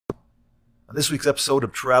On this week's episode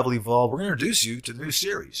of Travel Evolved, we're going to introduce you to the new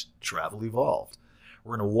series, Travel Evolved.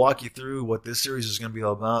 We're going to walk you through what this series is going to be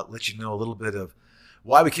all about, let you know a little bit of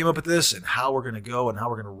why we came up with this and how we're going to go and how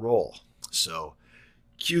we're going to roll. So,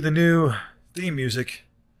 cue the new theme music.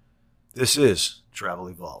 This is Travel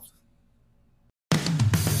Evolved.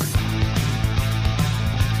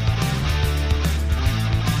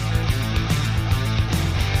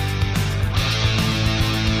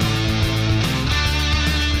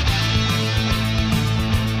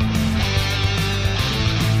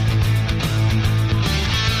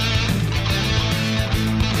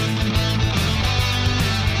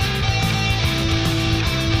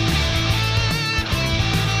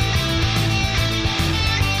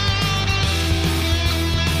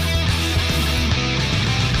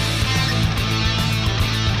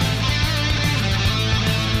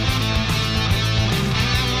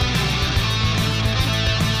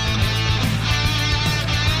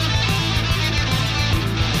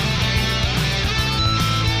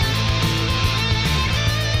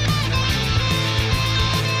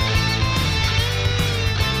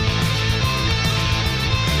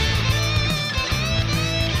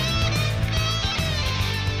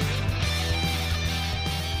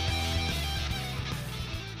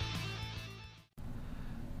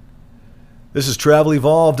 This is Travel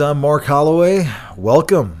Evolved. I'm Mark Holloway.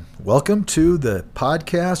 Welcome to the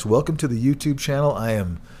podcast. Welcome to the YouTube channel.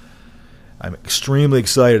 I'm extremely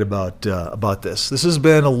excited about this. This has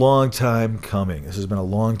been a long time coming. This has been a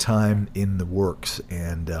long time in the works,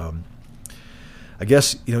 and I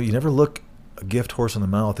guess you never look a gift horse in the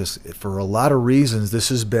mouth. For a lot of reasons, this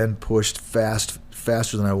has been pushed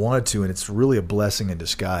faster than I wanted to, and it's really a blessing in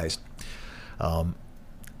disguise.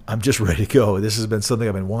 I'm just ready to go. This has been something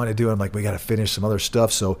I've been wanting to do. I'm like, we got to finish some other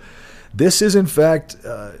stuff. So this is, in fact,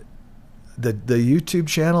 the YouTube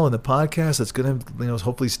channel and the podcast that's going to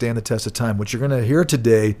hopefully stand the test of time. What you're going to hear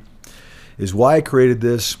today is why I created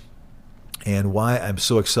this and why I'm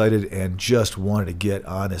so excited and just wanted to get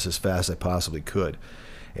on this as fast as I possibly could.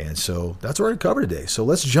 And so that's what we're going to cover today. So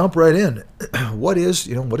let's jump right in. What is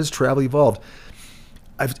Travel Evolved?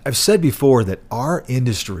 I've said before that our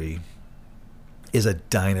industry is a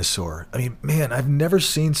dinosaur. I mean, man, I've never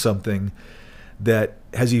seen something that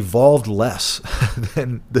has evolved less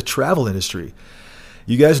than the travel industry.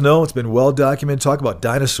 You guys know it's been well documented. Talk about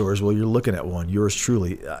dinosaurs. Well, you're looking at one. Yours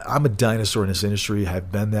truly. I'm a dinosaur in this industry.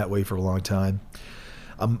 I've been that way for a long time.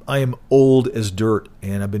 I am old as dirt,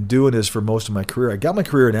 and I've been doing this for most of my career. I got my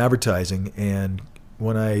career in advertising, and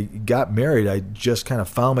when I got married, I just kind of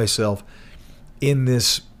found myself in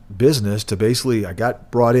this business to basically, I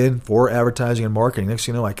got brought in for advertising and marketing. Next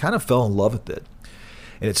thing you know, I kind of fell in love with it.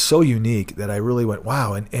 And it's so unique that I really went,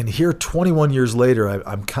 wow. And here 21 years later,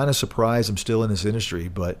 I'm kind of surprised I'm still in this industry.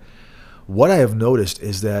 But what I have noticed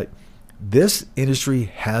is that this industry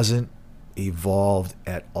hasn't evolved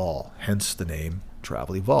at all. Hence the name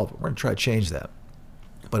Travel Evolved. We're going to try to change that.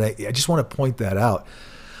 But I just want to point that out.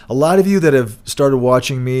 A lot of you that have started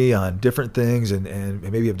watching me on different things and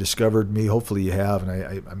maybe have discovered me, hopefully you have,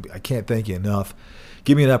 and I can't thank you enough.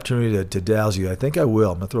 Give me an opportunity to dazzle you. I think I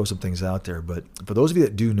will. I'm going to throw some things out there. But for those of you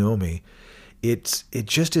that do know me, it's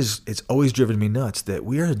always driven me nuts that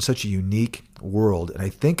we are in such a unique world. And I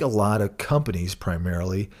think a lot of companies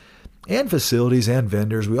primarily, and facilities and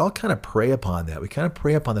vendors, we all kind of prey upon that. We kind of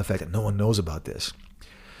prey upon the fact that no one knows about this.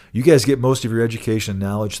 You guys get most of your education and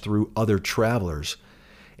knowledge through other travelers.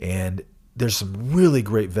 And there's some really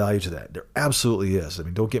great value to that. There absolutely is. I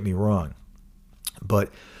mean, don't get me wrong. But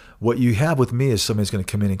what you have with me is somebody's going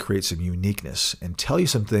to come in and create some uniqueness and tell you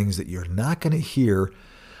some things that you're not going to hear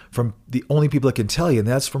from the only people that can tell you, and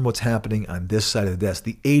that's from what's happening on this side of the desk,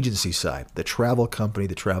 the agency side, the travel company,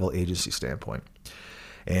 the travel agency standpoint.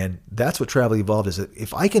 And that's what Travel Evolved is.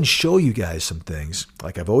 If I can show you guys some things,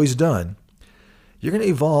 like I've always done, you're going to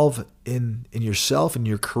evolve in yourself and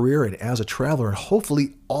your career and as a traveler, and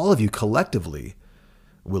hopefully all of you collectively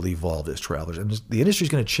will evolve as travelers. And the industry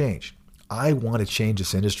is going to change. I want to change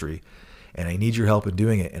this industry, and I need your help in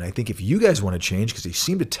doing it. And I think if you guys want to change, because you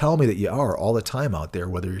seem to tell me that you are all the time out there,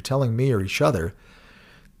 whether you're telling me or each other,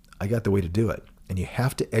 I got the way to do it. And you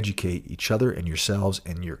have to educate each other and yourselves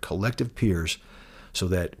and your collective peers so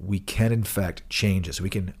that we can, in fact, change this.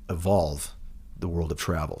 We can evolve the world of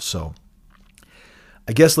travel. So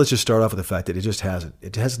I guess let's just start off with the fact that it just hasn't.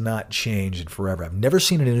 It has not changed in forever. I've never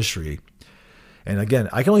seen an industry, and again,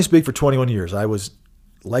 I can only speak for 21 years. I was,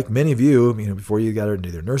 like many of you, before you got into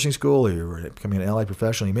either nursing school or you were becoming an allied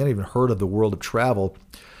professional, you may have even heard of the world of travel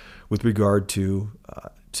with regard to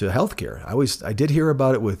healthcare. I did hear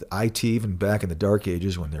about it with IT even back in the dark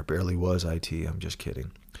ages when there barely was IT. I'm just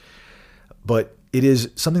kidding. But it is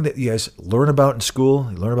something that you guys learn about in school.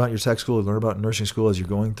 You learn about in your tech school, you learn about in nursing school as you're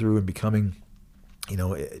going through and becoming,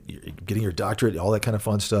 getting your doctorate, all that kind of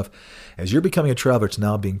fun stuff. As you're becoming a traveler, it's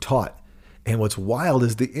now being taught. And what's wild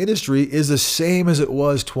is the industry is the same as it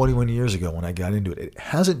was 21 years ago when I got into it. It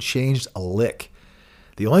hasn't changed a lick.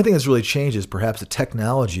 The only thing that's really changed is perhaps the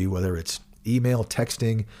technology, whether it's email,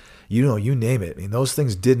 texting, you name it. I mean, those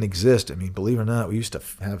things didn't exist. I mean, believe it or not, we used to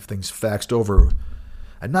have things faxed over.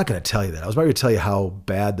 I'm not going to tell you that. I was about to tell you how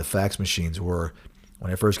bad the fax machines were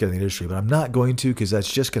when I first got in the industry, but I'm not going to, because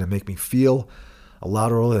that's just going to make me feel a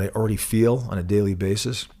lot earlier than I already feel on a daily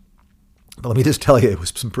basis. But let me just tell you, it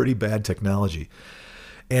was some pretty bad technology.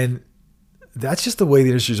 And that's just the way the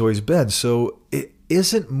industry's always been. So it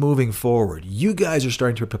isn't moving forward. You guys are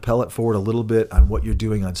starting to propel it forward a little bit on what you're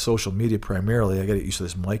doing on social media primarily. I got to get used to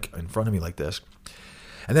this mic in front of me like this.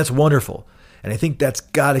 And that's wonderful. And I think that's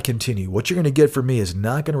got to continue. What you're going to get from me is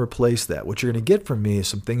not going to replace that. What you're going to get from me is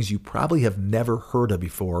some things you probably have never heard of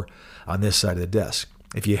before on this side of the desk.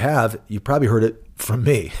 If you have, you probably heard it from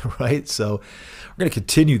me, right? So we're going to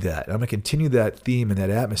continue that. I'm going to continue that theme and that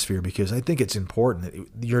atmosphere because I think it's important.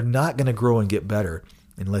 You're not going to grow and get better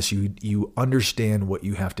unless you understand what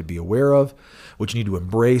you have to be aware of, what you need to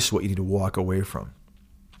embrace, what you need to walk away from.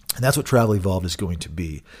 And that's what Travel Evolved is going to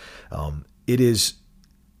be. It is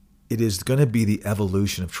going to be the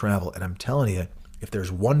evolution of travel. And I'm telling you, if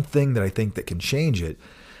there's one thing that I think that can change it,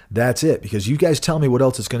 that's it. Because you guys tell me what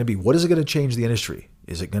else it's going to be. What is it going to change the industry?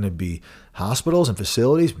 Is it going to be hospitals and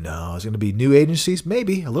facilities? No. Is it going to be new agencies?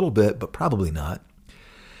 Maybe a little bit, but probably not.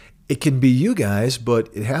 It can be you guys, but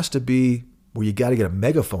it has to be where you got to get a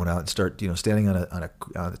megaphone out and start, standing on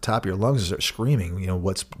the top of your lungs and start screaming,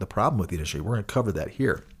 what's the problem with the industry. We're going to cover that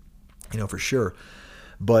here, for sure.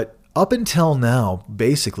 But up until now,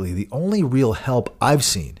 basically, the only real help I've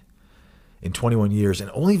seen in 21 years,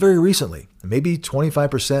 and only very recently, maybe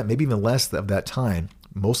 25%, maybe even less of that time,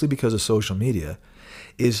 mostly because of social media,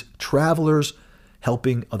 is travelers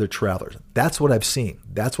helping other travelers. That's what I've seen.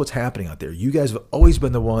 That's what's happening out there. You guys have always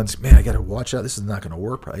been the ones, man, I got to watch out. This is not going to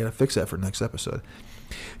work. I got to fix that for the next episode.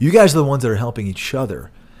 You guys are the ones that are helping each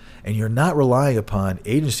other, and you're not relying upon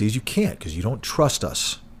agencies. You can't because you don't trust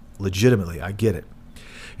us legitimately. I get it.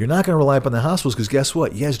 You're not going to rely upon the hospitals because guess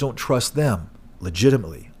what? You guys don't trust them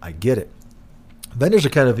legitimately. I get it. Vendors are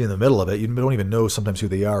kind of in the middle of it. You don't even know sometimes who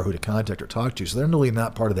they are, who to contact or talk to. So they're really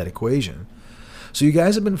not part of that equation. So you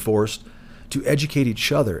guys have been forced to educate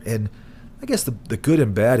each other. And I guess the good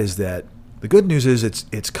and bad is that the good news is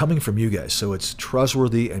it's coming from you guys. So it's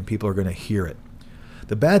trustworthy and people are going to hear it.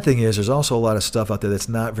 The bad thing is there's also a lot of stuff out there that's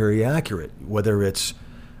not very accurate, whether it's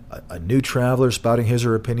a new traveler spouting his or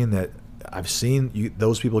her opinion that I've seen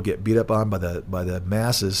those people get beat up on by the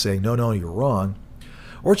masses saying, no, you're wrong.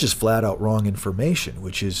 Or it's just flat out wrong information,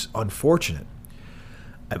 which is unfortunate.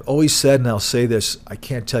 I've always said, and I'll say this, I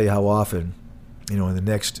can't tell you how often, in the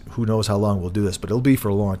next, who knows how long we'll do this, but it'll be for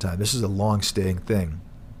a long time. This is a long-staying thing.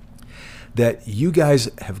 That you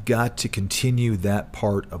guys have got to continue that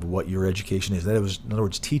part of what your education is. That was, in other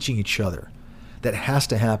words, teaching each other. That has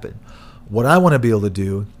to happen. What I want to be able to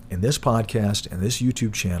do in this podcast and this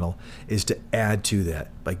YouTube channel is to add to that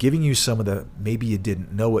by giving you some of the maybe you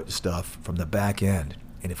didn't know it stuff from the back end.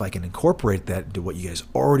 And if I can incorporate that into what you guys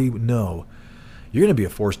already know, you're going to be a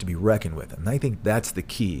force to be reckoned with. And I think that's the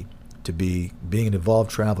key to being an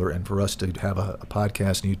evolved traveler and for us to have a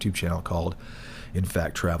podcast and YouTube channel called, in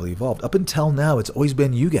fact, Travel Evolved. Up until now, it's always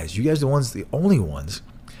been you guys. You guys are the only ones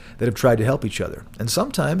that have tried to help each other. And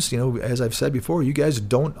sometimes, as I've said before, you guys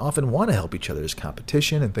don't often want to help each other. There's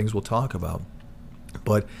competition and things we'll talk about.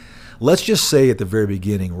 But let's just say at the very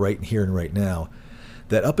beginning, right here and right now,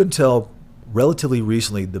 that up until relatively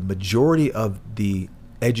recently, the majority of the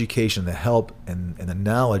education, the help, and the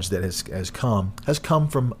knowledge that has come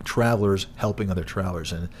from travelers helping other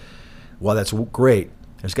travelers. And while that's great,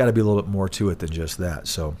 there's got to be a little bit more to it than just that.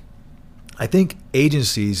 So I think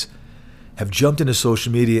agencies have jumped into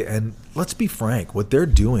social media, and let's be frank, what they're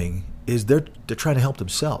doing is they're trying to help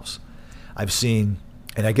themselves. I've seen,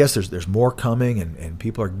 and I guess there's more coming, and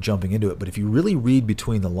people are jumping into it, but if you really read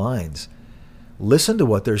between the lines, listen to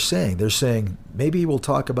what they're saying. They're saying, maybe we'll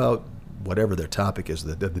talk about whatever their topic is,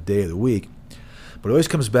 the day of the week, but it always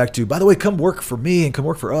comes back to, by the way, come work for me and come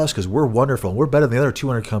work for us because we're wonderful and we're better than the other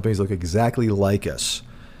 200 companies that look exactly like us.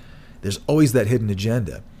 There's always that hidden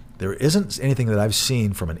agenda. There isn't anything that I've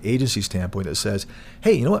seen from an agency standpoint that says,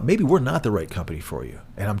 hey, you know what, maybe we're not the right company for you.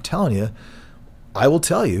 And I'm telling you, I will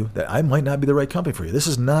tell you that I might not be the right company for you. This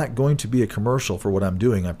is not going to be a commercial for what I'm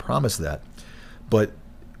doing. I promise that. But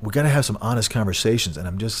we're going to have some honest conversations. And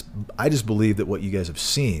I just believe that what you guys have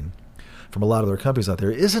seen from a lot of other companies out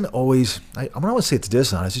there isn't always, I don't want to say it's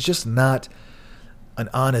dishonest, it's just not an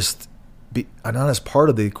honest part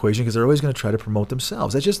of the equation, because they're always going to try to promote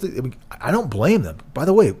themselves. That's just, I don't blame them. By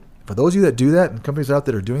the way, for those of you that do that and companies out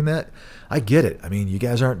there are doing that, I get it. I mean, you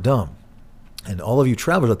guys aren't dumb. And all of you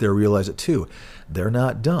travelers out there realize it too. They're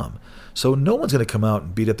not dumb. So no one's going to come out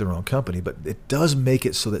and beat up their own company, but it does make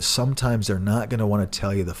it so that sometimes they're not going to want to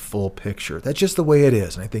tell you the full picture. That's just the way it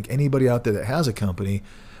is. And I think anybody out there that has a company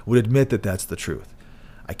would admit that that's the truth.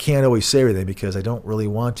 I can't always say everything because I don't really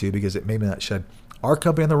want to, because it may not shed our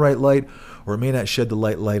company in the right light, or it may not shed the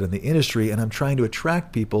light on the industry. And I'm trying to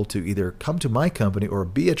attract people to either come to my company or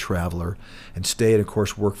be a traveler and stay and, of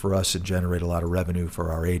course, work for us and generate a lot of revenue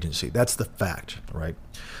for our agency. That's the fact, right?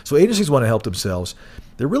 So agencies want to help themselves.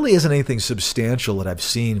 There really isn't anything substantial that I've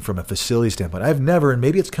seen from a facility standpoint. I've never, and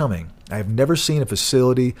maybe it's coming, I've never seen a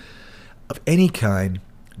facility of any kind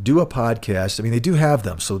do a podcast. I mean, they do have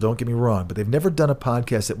them, so don't get me wrong, but they've never done a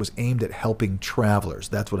podcast that was aimed at helping travelers.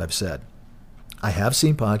 That's what I've said. I have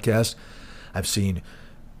seen podcasts. I've seen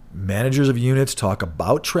managers of units talk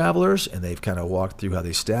about travelers, and they've kind of walked through how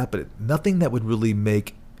they staff, but nothing that would really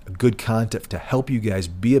make a good content to help you guys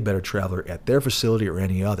be a better traveler at their facility or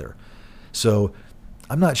any other. So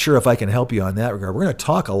I'm not sure if I can help you on that regard. We're going to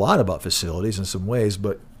talk a lot about facilities in some ways,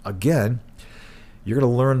 but again, you're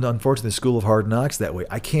going to learn, unfortunately, the school of hard knocks that way.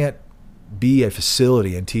 I can't be a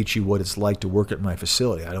facility and teach you what it's like to work at my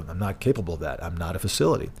facility. I'm not capable of that. I'm not a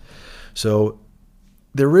facility. So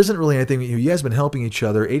there isn't really anything. You guys have been helping each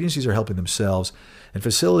other. Agencies are helping themselves, and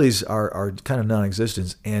facilities are kind of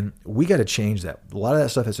non-existent. And we got to change that. A lot of that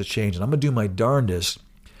stuff has to change, and I'm going to do my darndest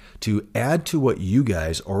to add to what you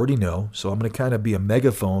guys already know. So I'm going to kind of be a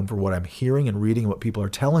megaphone for what I'm hearing and reading and what people are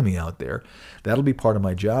telling me out there. That'll be part of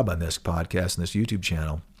my job on this podcast and this YouTube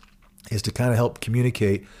channel, is to kind of help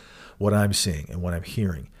communicate what I'm seeing and what I'm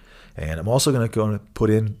hearing. And I'm also going to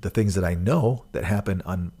put in the things that I know that happen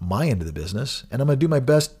on my end of the business. And I'm going to do my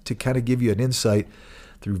best to kind of give you an insight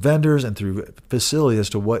through vendors and through facilities as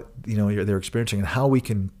to what they're experiencing and how we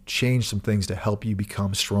can change some things to help you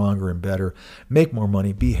become stronger and better, make more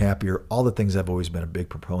money, be happier, all the things I've always been a big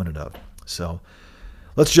proponent of. So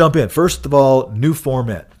let's jump in. First of all, new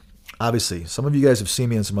format. Obviously, some of you guys have seen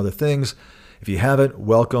me on some other things. If you haven't,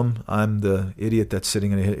 welcome. I'm the idiot that's sit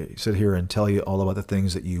here and tell you all about the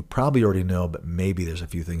things that you probably already know, but maybe there's a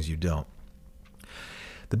few things you don't.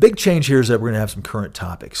 The big change here is that we're going to have some current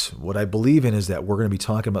topics. What I believe in is that we're going to be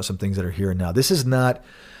talking about some things that are here and now. This is not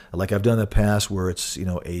like I've done in the past where it's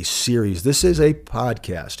a series. This is a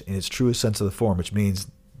podcast in its truest sense of the form, which means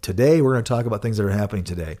today we're going to talk about things that are happening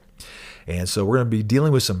today. And so we're going to be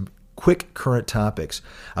dealing with some quick current topics.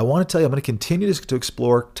 I want to tell you, I'm going to continue to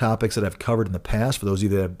explore topics that I've covered in the past for those of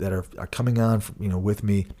you that are coming on with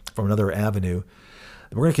me from another avenue.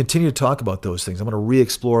 We're going to continue to talk about those things. I'm going to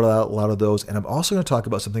re-explore a lot of those, and I'm also going to talk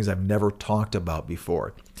about some things I've never talked about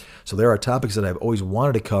before. So there are topics that I've always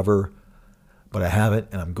wanted to cover, but I haven't,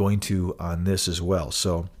 and I'm going to on this as well.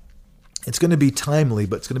 So it's going to be timely,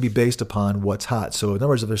 but it's going to be based upon what's hot. So in other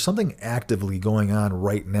words, if there's something actively going on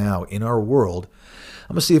right now in our world,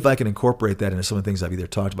 I'm going to see if I can incorporate that into some of the things I've either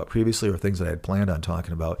talked about previously or things that I had planned on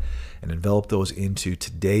talking about and envelop those into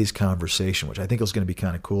today's conversation, which I think is going to be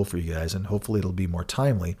kind of cool for you guys, and hopefully it'll be more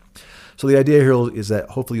timely. So the idea here is that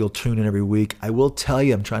hopefully you'll tune in every week. I will tell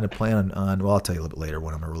you I'm trying to plan on well, I'll tell you a little bit later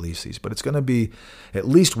when I'm going to release these, but it's going to be at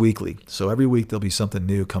least weekly. So every week there'll be something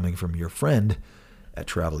new coming from your friend at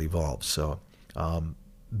Travel Evolved. So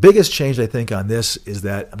biggest change I think on this is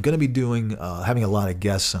that I'm going to be having a lot of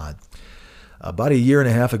guests on. About a year and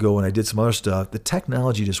a half ago when I did some other stuff, the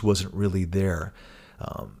technology just wasn't really there.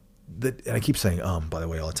 And I keep saying by the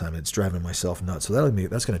way all the time, and it's driving myself nuts. So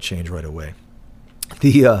that's going to change right away.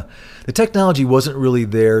 The technology wasn't really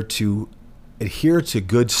there to adhere to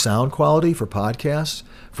good sound quality for podcasts,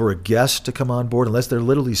 for a guest to come on board, unless they're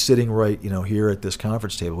literally sitting right here at this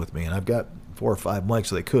conference table with me. And I've got 4 or 5 mics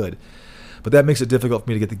so they could. But that makes it difficult for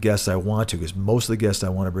me to get the guests I want to, because most of the guests I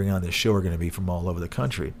want to bring on this show are going to be from all over the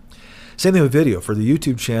country. Same thing with video. For the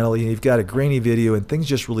YouTube channel, you've got a grainy video and things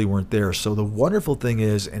just really weren't there. So the wonderful thing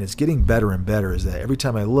is, and it's getting better and better, is that every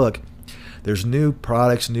time I look, there's new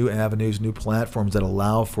products, new avenues, new platforms that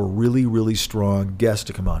allow for really, really strong guests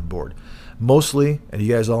to come on board. Mostly, and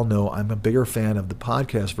you guys all know, I'm a bigger fan of the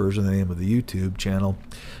podcast version than I am of the YouTube channel,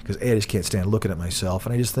 because I just can't stand looking at myself.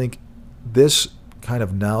 And I just think this kind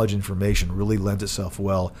of knowledge information really lends itself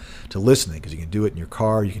well to listening, because you can do it in your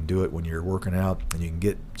car, you can do it when you're working out, and you can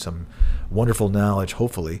get some wonderful knowledge,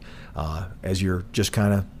 hopefully, as you're just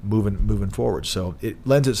kind of moving forward. So it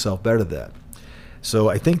lends itself better to that. So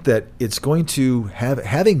I think that it's going to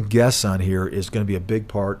having guests on here is going to be a big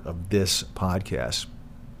part of this podcast.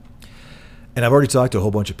 And I've already talked to a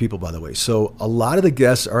whole bunch of people, by the way. So a lot of the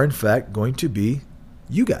guests are, in fact, going to be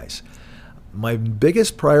you guys. My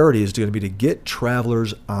biggest priority is going to be to get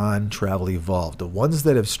travelers on Travel Evolved. The ones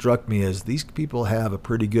that have struck me as these people have a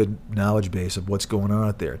pretty good knowledge base of what's going on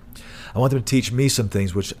out there. I want them to teach me some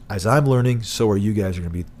things, which as I'm learning, so are you guys are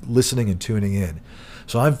going to be listening and tuning in.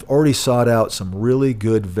 So I've already sought out some really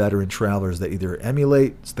good veteran travelers that either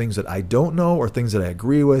emulate things that I don't know or things that I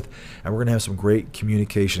agree with, and we're going to have some great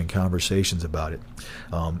communication and conversations about it.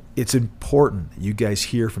 It's important that you guys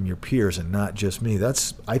hear from your peers and not just me.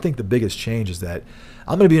 That's, I think, the biggest change is that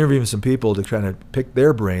I'm going to be interviewing some people to try to pick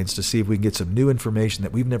their brains to see if we can get some new information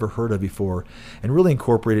that we've never heard of before and really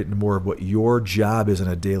incorporate it into more of what your job is on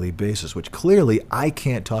a daily basis, which clearly I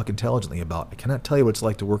can't talk intelligently about. I cannot tell you what it's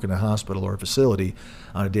like to work in a hospital or a facility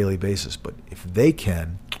on a daily basis, but if they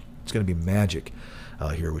can, it's going to be magic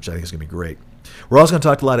here, which I think is going to be great. We're also going to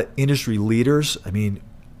talk to a lot of industry leaders. I mean,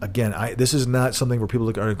 again, this is not something where people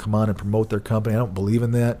are going to come on and promote their company. I don't believe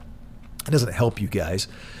in that. It doesn't help you guys.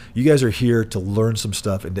 You guys are here to learn some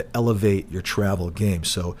stuff and to elevate your travel game.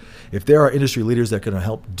 So if there are industry leaders that can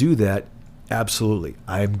help do that, absolutely.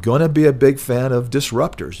 I'm going to be a big fan of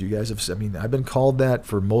disruptors. You guys have, I've been called that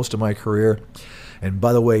for most of my career. And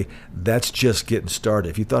by the way, that's just getting started.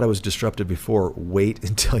 If you thought I was disruptive before, wait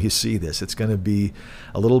until you see this. It's going to be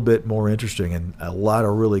a little bit more interesting, and a lot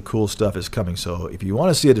of really cool stuff is coming. So if you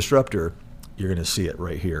want to see a disruptor, you're going to see it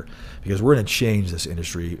right here, because we're going to change this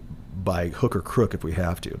industry by hook or crook if we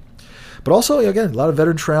have to. But also, again, a lot of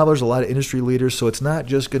veteran travelers, a lot of industry leaders, so it's not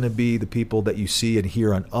just going to be the people that you see and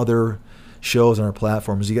hear on other shows on our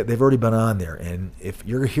platforms. They've already been on there, and if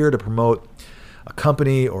you're here to promote a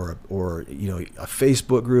company or a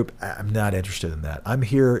Facebook group, I'm not interested in that. I'm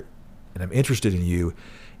here and I'm interested in you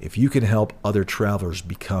if you can help other travelers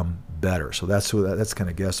become better. So that's the kind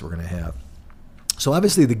of guests we're going to have. So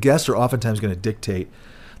obviously the guests are oftentimes going to dictate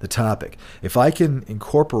the topic. If I can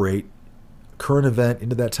incorporate current event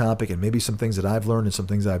into that topic and maybe some things that I've learned and some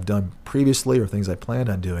things I've done previously or things I planned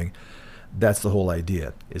on doing, that's the whole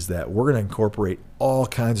idea, is that we're going to incorporate all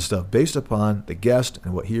kinds of stuff based upon the guest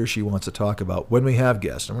and what he or she wants to talk about when we have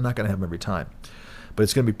guests. And we're not going to have them every time. But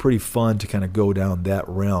it's going to be pretty fun to kind of go down that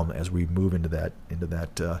realm as we move into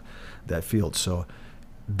that field. So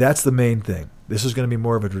that's the main thing. This is going to be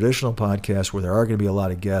more of a traditional podcast where there are going to be a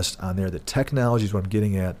lot of guests on there. The technology is what I'm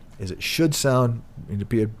getting at, is it should sound to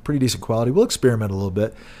be a pretty decent quality. We'll experiment a little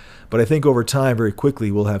bit. But I think over time, very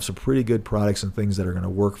quickly, we'll have some pretty good products and things that are going to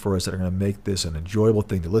work for us, that are going to make this an enjoyable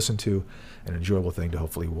thing to listen to, an enjoyable thing to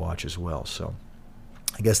hopefully watch as well. So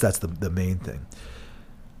I guess that's the main thing.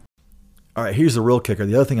 All right, here's the real kicker.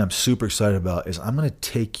 The other thing I'm super excited about is I'm going to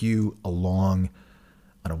take you along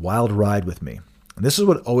on a wild ride with me. And this is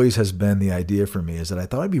what always has been the idea for me, is that I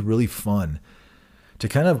thought it'd be really fun to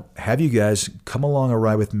kind of have you guys come along a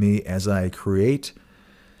ride with me as I create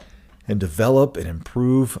and develop and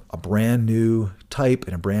improve a brand new type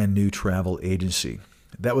and a brand new travel agency.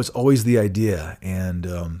 That was always the idea, and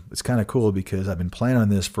it's kind of cool because I've been planning on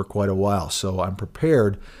this for quite a while. So I'm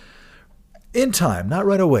prepared in time, not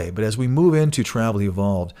right away, but as we move into Travel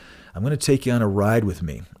Evolved, I'm going to take you on a ride with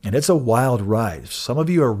me. And it's a wild ride. Some of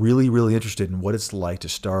you are really, really interested in what it's like to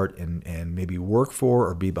start and maybe work for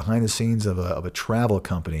or be behind the scenes of a travel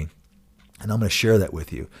company. And I'm going to share that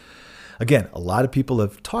with you. Again, a lot of people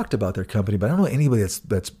have talked about their company, but I don't know anybody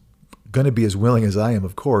that's going to be as willing as I am,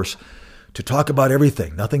 of course, to talk about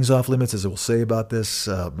everything. Nothing's off limits, as we'll say about this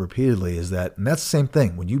repeatedly, and that's the same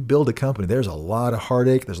thing. When you build a company, there's a lot of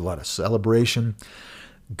heartache, there's a lot of celebration.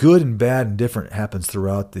 Good and bad and different happens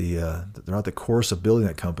throughout the course of building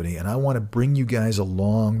that company, and I want to bring you guys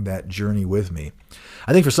along that journey with me.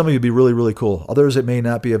 I think for some of you it'd be really, really cool. Others, it may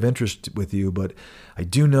not be of interest with you, but I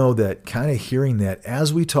do know that kind of hearing that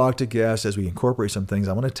as we talk to guests, as we incorporate some things,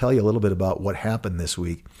 I want to tell you a little bit about what happened this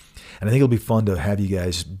week. And I think it'll be fun to have you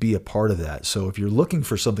guys be a part of that. So if you're looking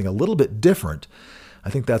for something a little bit different, I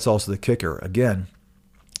think that's also the kicker. Again,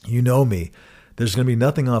 you know me. There's going to be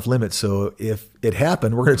nothing off limits. So if it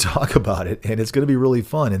happened, we're going to talk about it, and it's going to be really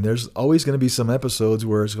fun. And there's always going to be some episodes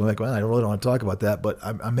where it's going to be like, well, I really don't want to talk about that, but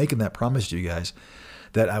I'm making that promise to you guys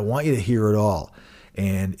that I want you to hear it all.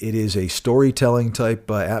 And it is a storytelling type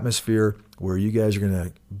atmosphere where you guys are going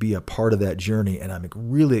to be a part of that journey, and I'm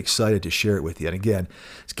really excited to share it with you. And again,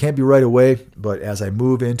 it can't be right away, but as I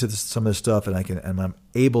move into some of this stuff and I'm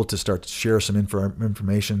able to start to share some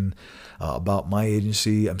information about my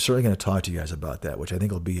agency, I'm certainly going to talk to you guys about that, which I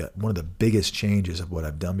think will be one of the biggest changes of what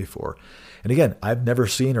I've done before. And again, I've never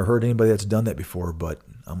seen or heard anybody that's done that before, but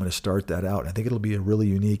I'm going to start that out. And I think it'll be a really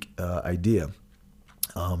unique idea.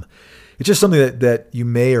 It's just something that you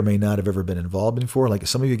may or may not have ever been involved in before. Like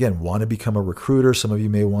some of you, again, want to become a recruiter. Some of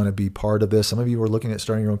you may want to be part of this. Some of you are looking at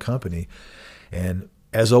starting your own company. And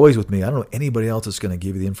as always with me, I don't know anybody else that's going to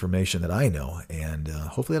give you the information that I know. And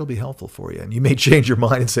hopefully that'll be helpful for you. And you may change your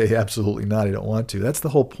mind and say, absolutely not, I don't want to. That's the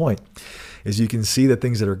whole point, is you can see the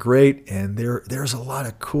things that are great. And there's a lot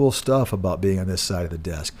of cool stuff about being on this side of the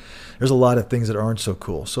desk. There's a lot of things that aren't so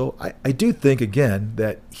cool. So I do think, again,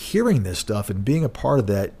 that hearing this stuff and being a part of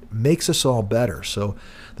that makes us all better. So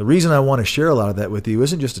the reason I want to share a lot of that with you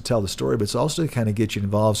isn't just to tell the story, but it's also to kind of get you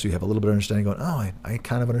involved so you have a little bit of understanding going, oh, I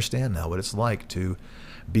kind of understand now what it's like to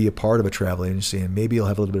be a part of a travel agency, and maybe you'll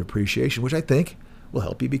have a little bit of appreciation, which I think will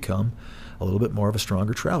help you become a little bit more of a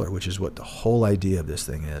stronger traveler, which is what the whole idea of this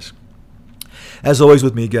thing is. As always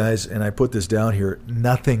with me, guys, and I put this down here,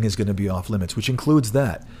 nothing is going to be off limits, which includes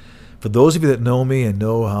that. For those of you that know me and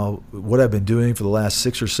know what I've been doing for the last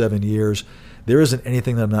 6 or 7 years, there isn't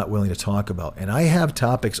anything that I'm not willing to talk about. And I have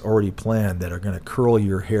topics already planned that are going to curl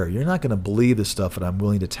your hair. You're not going to believe the stuff that I'm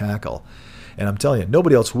willing to tackle. And I'm telling you,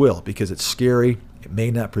 nobody else will, because it's scary. It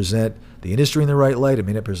may not present the industry in the right light. It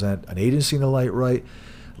may not present an agency in the right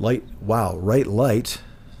light.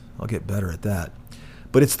 I'll get better at that.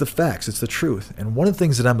 But it's the facts. It's the truth. And one of the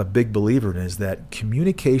things that I'm a big believer in is that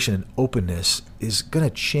communication and openness is going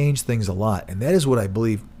to change things a lot. And that is what I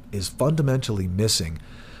believe is fundamentally missing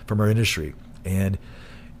from our industry. And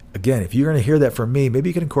again, if you're going to hear that from me, maybe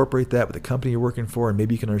you can incorporate that with the company you're working for, and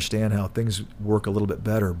maybe you can understand how things work a little bit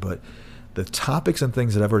better. But the topics and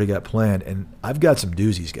things that I've already got planned, and I've got some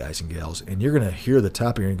doozies, guys and gals, and you're going to hear the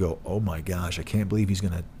topic and you're going to go, oh my gosh, I can't believe he's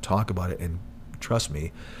going to talk about it. And trust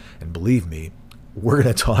me and believe me, we're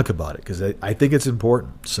going to talk about it because I think it's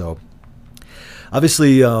important. So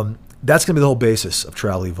obviously, that's going to be the whole basis of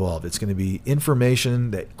Travel Evolved. It's going to be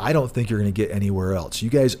information that I don't think you're going to get anywhere else. You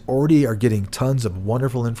guys already are getting tons of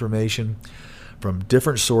wonderful information from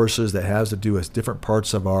different sources that has to do with different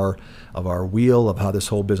parts of our wheel of how this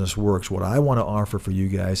whole business works. What I want to offer for you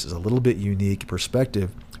guys is a little bit unique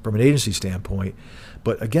perspective from an agency standpoint.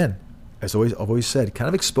 But again, as I've always said, kind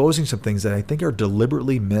of exposing some things that I think are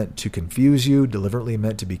deliberately meant to confuse you, deliberately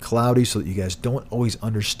meant to be cloudy so that you guys don't always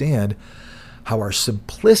understand how our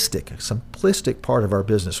simplistic part of our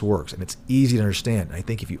business works. And it's easy to understand. And I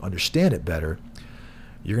think if you understand it better,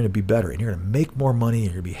 you're going to be better, and you're going to make more money,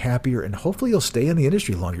 and you're going to be happier, and hopefully you'll stay in the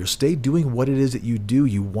industry longer. You'll stay doing what it is that you do,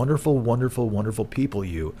 you wonderful, wonderful, wonderful people,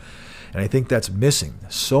 you. And I think that's missing.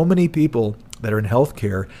 So many people that are in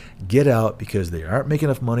healthcare get out because they aren't making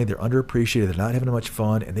enough money, they're underappreciated, they're not having much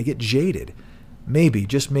fun, and they get jaded. Maybe,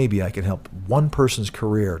 just maybe, I can help one person's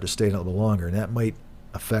career to stay a little longer, and that might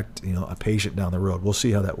affect a patient down the road. We'll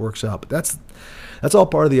see how that works out. But that's all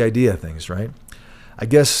part of the idea of things, right? I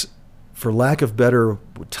guess for lack of better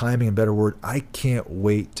timing and better word, I can't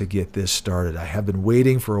wait to get this started. I have been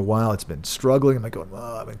waiting for a while. It's been struggling. I'm like going,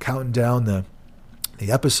 I've been counting down the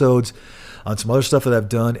episodes on some other stuff that I've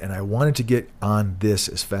done, and I wanted to get on this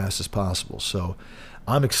as fast as possible. So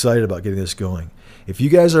I'm excited about getting this going. If you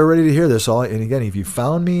guys are ready to hear this, and again, if you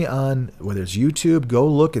found me on, whether it's YouTube, go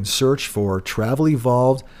look and search for Travel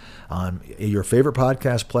Evolved on your favorite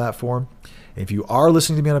podcast platform. If you are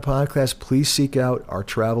listening to me on a podcast, please seek out our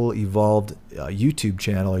Travel Evolved YouTube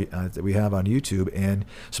channel that we have on YouTube and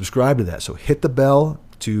subscribe to that. So hit the bell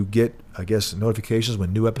to get, notifications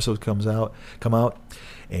when new episodes come out,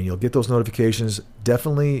 and you'll get those notifications.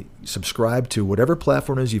 Definitely subscribe to whatever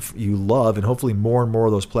platform it is you love, and hopefully more and more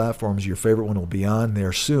of those platforms, your favorite one will be on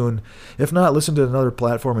there soon. If not, listen to another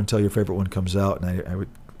platform until your favorite one comes out, and I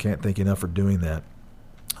can't thank you enough for doing that.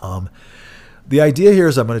 The idea here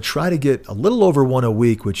is I'm going to try to get a little over one a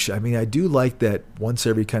week, which, I do like that once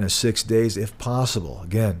every kind of 6 days, if possible.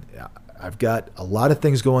 Again, I've got a lot of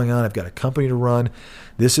things going on. I've got a company to run.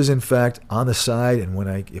 This is, in fact, on the side,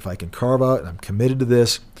 and if I can carve out, and I'm committed to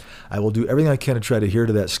this, I will do everything I can to try to adhere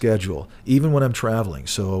to that schedule, even when I'm traveling.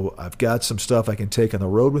 So I've got some stuff I can take on the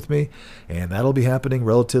road with me, and that'll be happening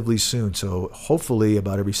relatively soon. So hopefully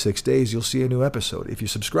about every 6 days, you'll see a new episode. If you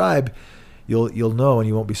subscribe, you'll know, and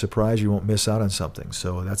you won't be surprised. You won't miss out on something.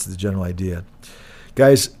 So that's the general idea.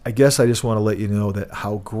 Guys, I guess I just want to let you know that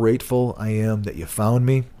how grateful I am that you found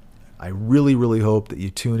me. I really, really hope that you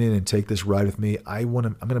tune in and take this ride with me. I'm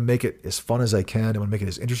going to make it as fun as I can. I'm going to make it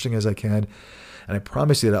as interesting as I can. And I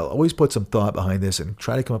promise you that I'll always put some thought behind this and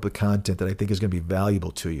try to come up with content that I think is going to be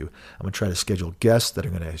valuable to you. I'm going to try to schedule guests that are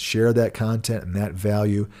going to share that content and that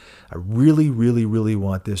value. I really, really, really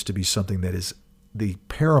want this to be something that is the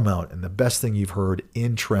paramount and the best thing you've heard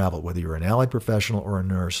in travel, whether you're an allied professional or a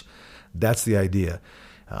nurse. That's the idea.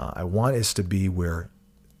 I want this to be where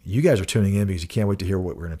you guys are tuning in because you can't wait to hear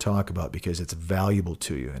what we're going to talk about because it's valuable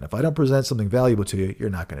to you. And if I don't present something valuable to you, you're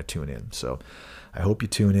not going to tune in. So I hope you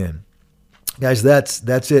tune in. Guys, that's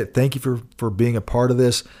it. Thank you for being a part of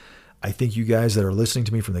this. I think you guys that are listening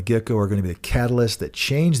to me from the get-go are going to be the catalyst that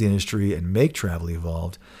change the industry and make travel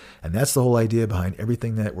evolved. And that's the whole idea behind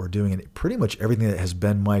everything that we're doing and pretty much everything that has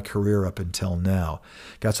been my career up until now.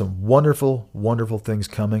 Got some wonderful, wonderful things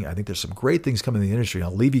coming. I think there's some great things coming in the industry.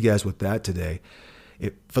 I'll leave you guys with that today.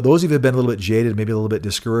 For those of you who have been a little bit jaded, maybe a little bit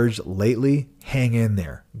discouraged lately, hang in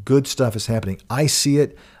there. Good stuff is happening. I see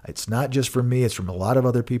it. It's not just from me. It's from a lot of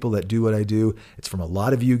other people that do what I do. It's from a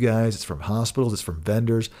lot of you guys. It's from hospitals. It's from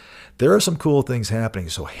vendors. There are some cool things happening,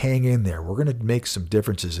 so hang in there. We're going to make some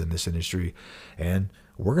differences in this industry, and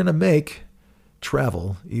we're going to make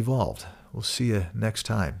travel evolved. We'll see you next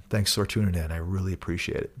time. Thanks for tuning in. I really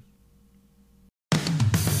appreciate it.